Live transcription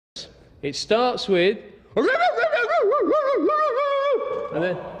It starts with... And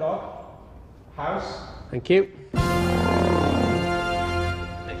then... Dog. House. Thank you.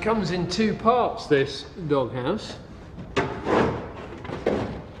 It comes in two parts, this doghouse.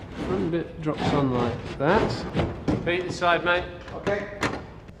 Front bit drops on like that. Pete, this side, mate. Okay.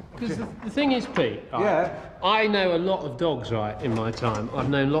 Because the thing is, Pete, Yeah. I know a lot of dogs, right, in my time. I've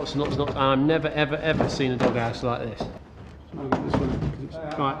known lots and lots and lots, and I've never, ever, ever seen a doghouse like this. So look at this one.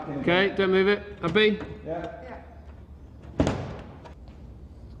 Right, okay, don't move it. Abby? Yeah.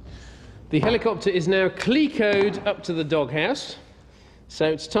 The helicopter is now clecoed up to the doghouse, so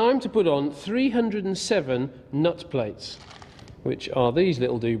it's time to put on 307 nut plates, which are these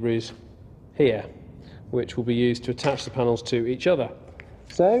little dooblies here, which will be used to attach the panels to each other.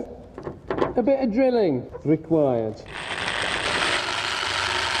 So, a bit of drilling required.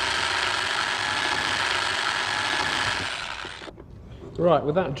 Right,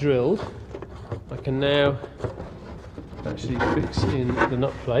 with that drilled, I can now actually fix in the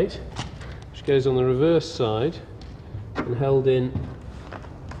nut plate, which goes on the reverse side and held in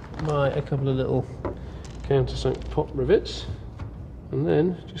by a couple of little countersunk pop rivets, and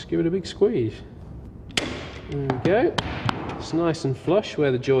then just give it a big squeeze. There we go. It's nice and flush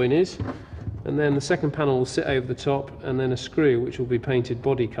where the join is, and then the second panel will sit over the top, and then a screw, which will be painted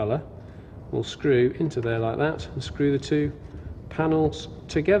body colour, will screw into there like that and screw the two panels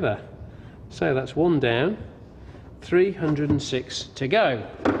together. So that's one down, 306 to go.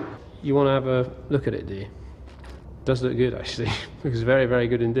 You want to have a look at it, do you? Does look good, actually. Looks very, very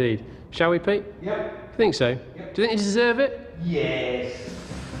good indeed. Shall we, Pete? Yep. I think so. Yep. Do you think you deserve it? Yes.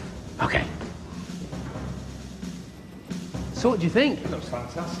 Okay. So what do you think? It looks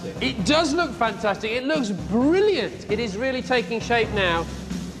fantastic. It does look fantastic. It looks brilliant. It is really taking shape now.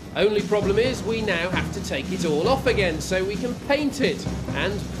 Only problem is we now have to take it all off again so we can paint it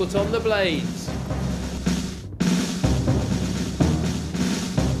and put on the blades.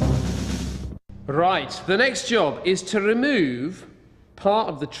 Right, the next job is to remove part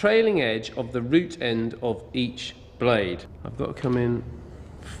of the trailing edge of the root end of each blade. I've got to come in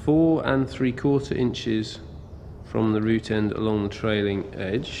 4 3/4 inches from the root end along the trailing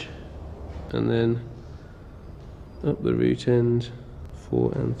edge, and then up the root end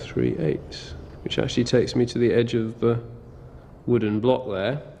 4 3/8, which actually takes me to the edge of the wooden block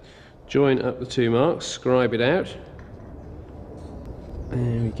there. Join up the two marks, scribe it out.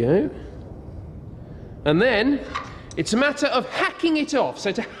 There we go. And then it's a matter of hacking it off.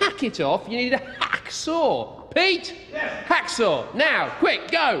 So to hack it off, you need a hacksaw. Pete? Yes. Hacksaw. Now,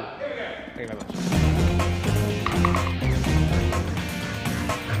 quick, go. Here we go. Thank you very much.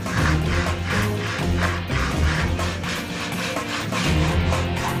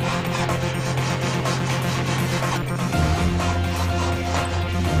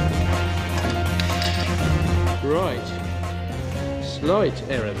 Right. Slight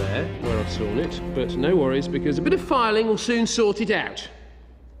error there where I've sawn it, but no worries because a bit of filing will soon sort it out.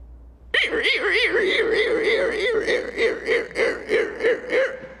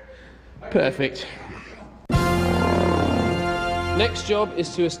 Perfect. Next job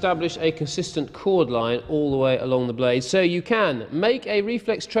is to establish a consistent chord line all the way along the blade so you can make a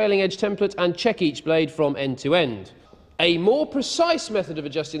reflex trailing edge template and check each blade from end to end. A more precise method of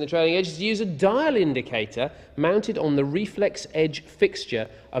adjusting the trailing edge is to use a dial indicator mounted on the reflex edge fixture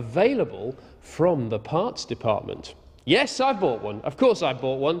available from the parts department. Yes, I bought one. Of course I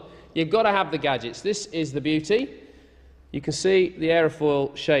bought one. You've got to have the gadgets. This is the beauty. You can see the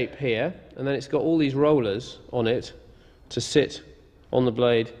aerofoil shape here, and then it's got all these rollers on it to sit on the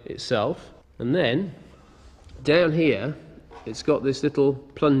blade itself. And then down here, it's got this little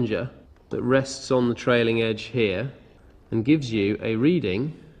plunger that rests on the trailing edge here and gives you a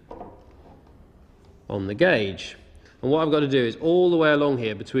reading on the gauge. And what I've got to do is all the way along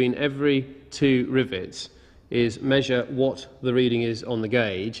here between every two rivets is measure what the reading is on the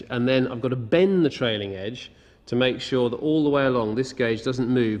gauge, and then I've got to bend the trailing edge to make sure that all the way along this gauge doesn't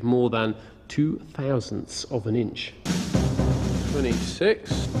move more than 2/1000ths of an inch.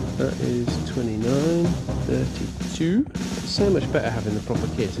 26, that is 29, 32. It's so much better having the proper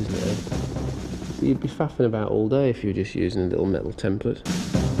kit, isn't it? You'd be faffing about all day if you were just using a little metal template.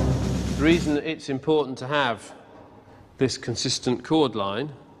 The reason that it's important to have this consistent chord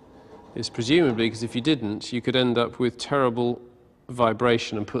line is presumably because if you didn't, you could end up with terrible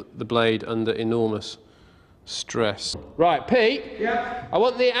vibration and put the blade under enormous stress. Right, Pete? Yeah. I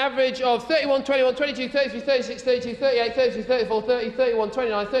want the average of 31, 21, 22, 33, 36, 32, 38, 33, 34, 30, 31,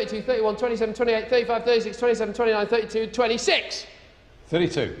 29, 32, 31, 27, 28, 35, 36, 27, 29, 32, 26.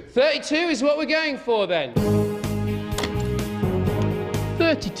 32. 32 is what we're going for then.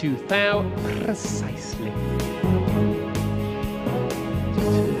 32 thou precisely.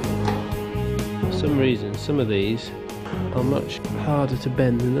 For some reason, some of these are much harder to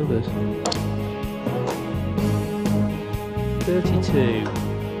bend than others. 32.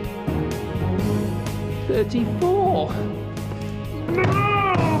 34.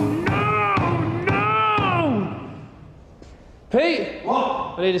 No! Pete!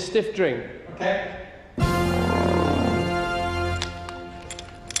 What? I need a stiff drink. Okay.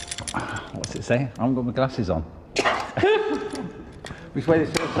 What's it say? I haven't got my glasses on. Which way does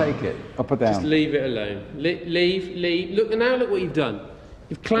it take it? Up or down? Just leave it alone. Leave. Look, now look what you've done.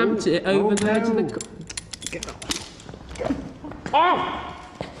 You've clamped it over the edge of the... Get up. Oh!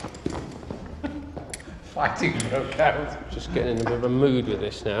 Fighting broke out. Just getting in a bit of a mood with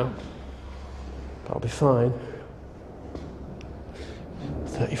this now. But I'll be fine.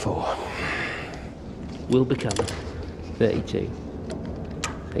 34. Will become 32.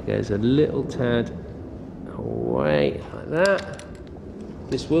 It goes a little tad away like that.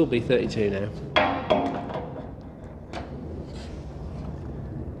 This will be 32 now.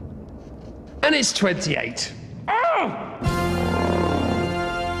 And it's 28. Oh!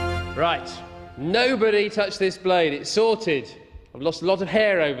 Right. Nobody touch this blade. It's sorted. I've lost a lot of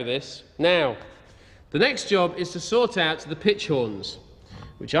hair over this. Now, the next job is to sort out the pitch horns,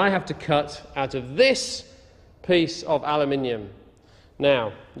 which I have to cut out of this piece of aluminium.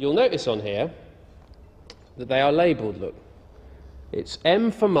 Now, you'll notice on here that they are labelled, look. It's M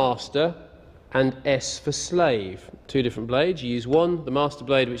for master and S for slave. Two different blades. You use one, the master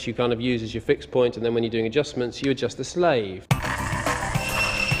blade, which you kind of use as your fixed point, and then when you're doing adjustments, you adjust the slave.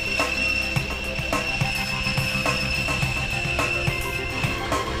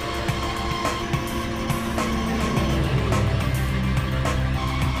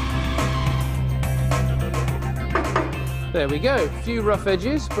 There we go, a few rough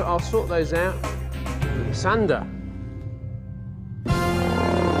edges, but I'll sort those out with a sander.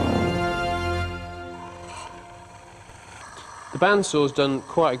 The bandsaw's done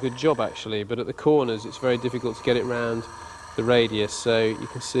quite a good job actually, but at the corners it's very difficult to get it round the radius, so you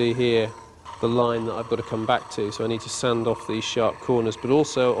can see here the line that I've got to come back to, so I need to sand off these sharp corners, but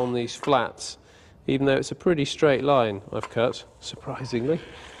also on these flats, even though it's a pretty straight line I've cut, surprisingly.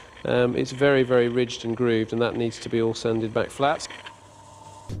 It's very, very ridged and grooved, and that needs to be all sanded back flat.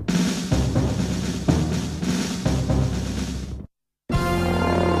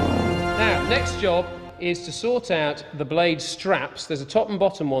 Now, next job is to sort out the blade straps. There's a top and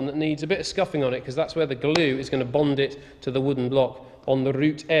bottom one that needs a bit of scuffing on it, because that's where the glue is going to bond it to the wooden block on the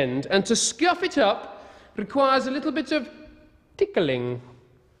root end. And to scuff it up requires a little bit of tickling.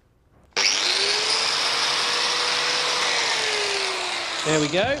 There we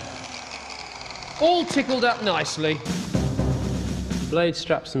go. All tickled up nicely. The blade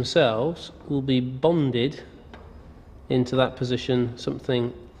straps themselves will be bonded into that position,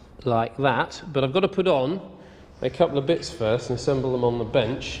 something like that. But I've got to put on a couple of bits first and assemble them on the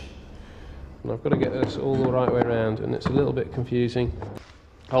bench. And I've got to get this all the right way around, and it's a little bit confusing.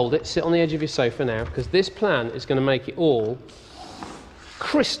 Hold it, sit on the edge of your sofa now, because this plan is going to make it all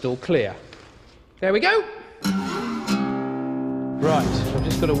crystal clear. There we go. Right, I've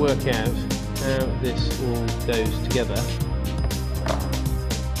just got to work out how this all goes together.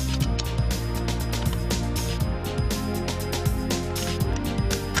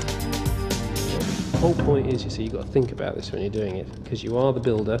 The whole point is, you see, you've got to think about this when you're doing it, because you are the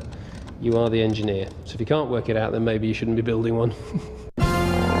builder, you are the engineer. So if you can't work it out, then maybe you shouldn't be building one.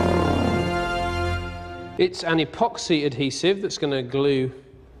 It's an epoxy adhesive that's going to glue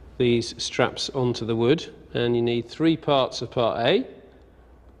these straps onto the wood, and you need 3 parts of part A,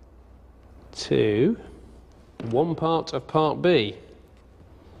 1 part of part B.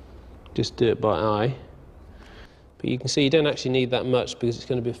 Just do it by eye. But you can see you don't actually need that much, because it's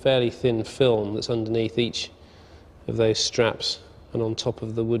going to be a fairly thin film that's underneath each of those straps and on top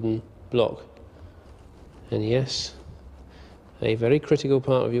of the wooden block. And yes, a very critical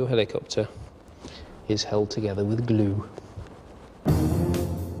part of your helicopter is held together with glue.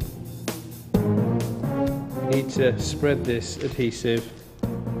 You need to spread this adhesive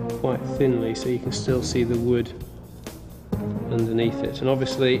quite thinly so you can still see the wood underneath it. And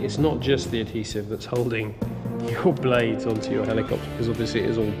obviously it's not just the adhesive that's holding your blades onto your helicopter, because obviously it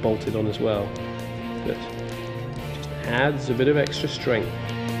is all bolted on as well, but it just adds a bit of extra strength.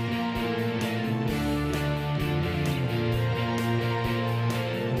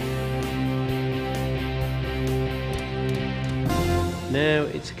 Now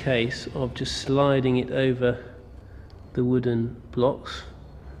it's a case of just sliding it over the wooden blocks,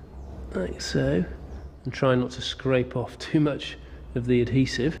 like so, and try not to scrape off too much of the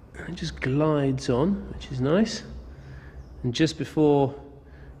adhesive. It just glides on, which is nice. And just before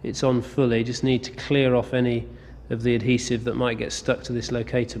it's on fully, just need to clear off any of the adhesive that might get stuck to this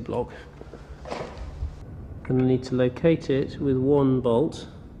locator block. I'm going to need to locate it with one bolt.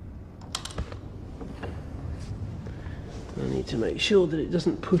 I need to make sure that it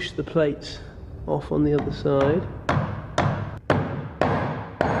doesn't push the plates off on the other side.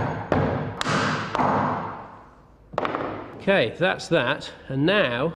 Okay, that's that, and now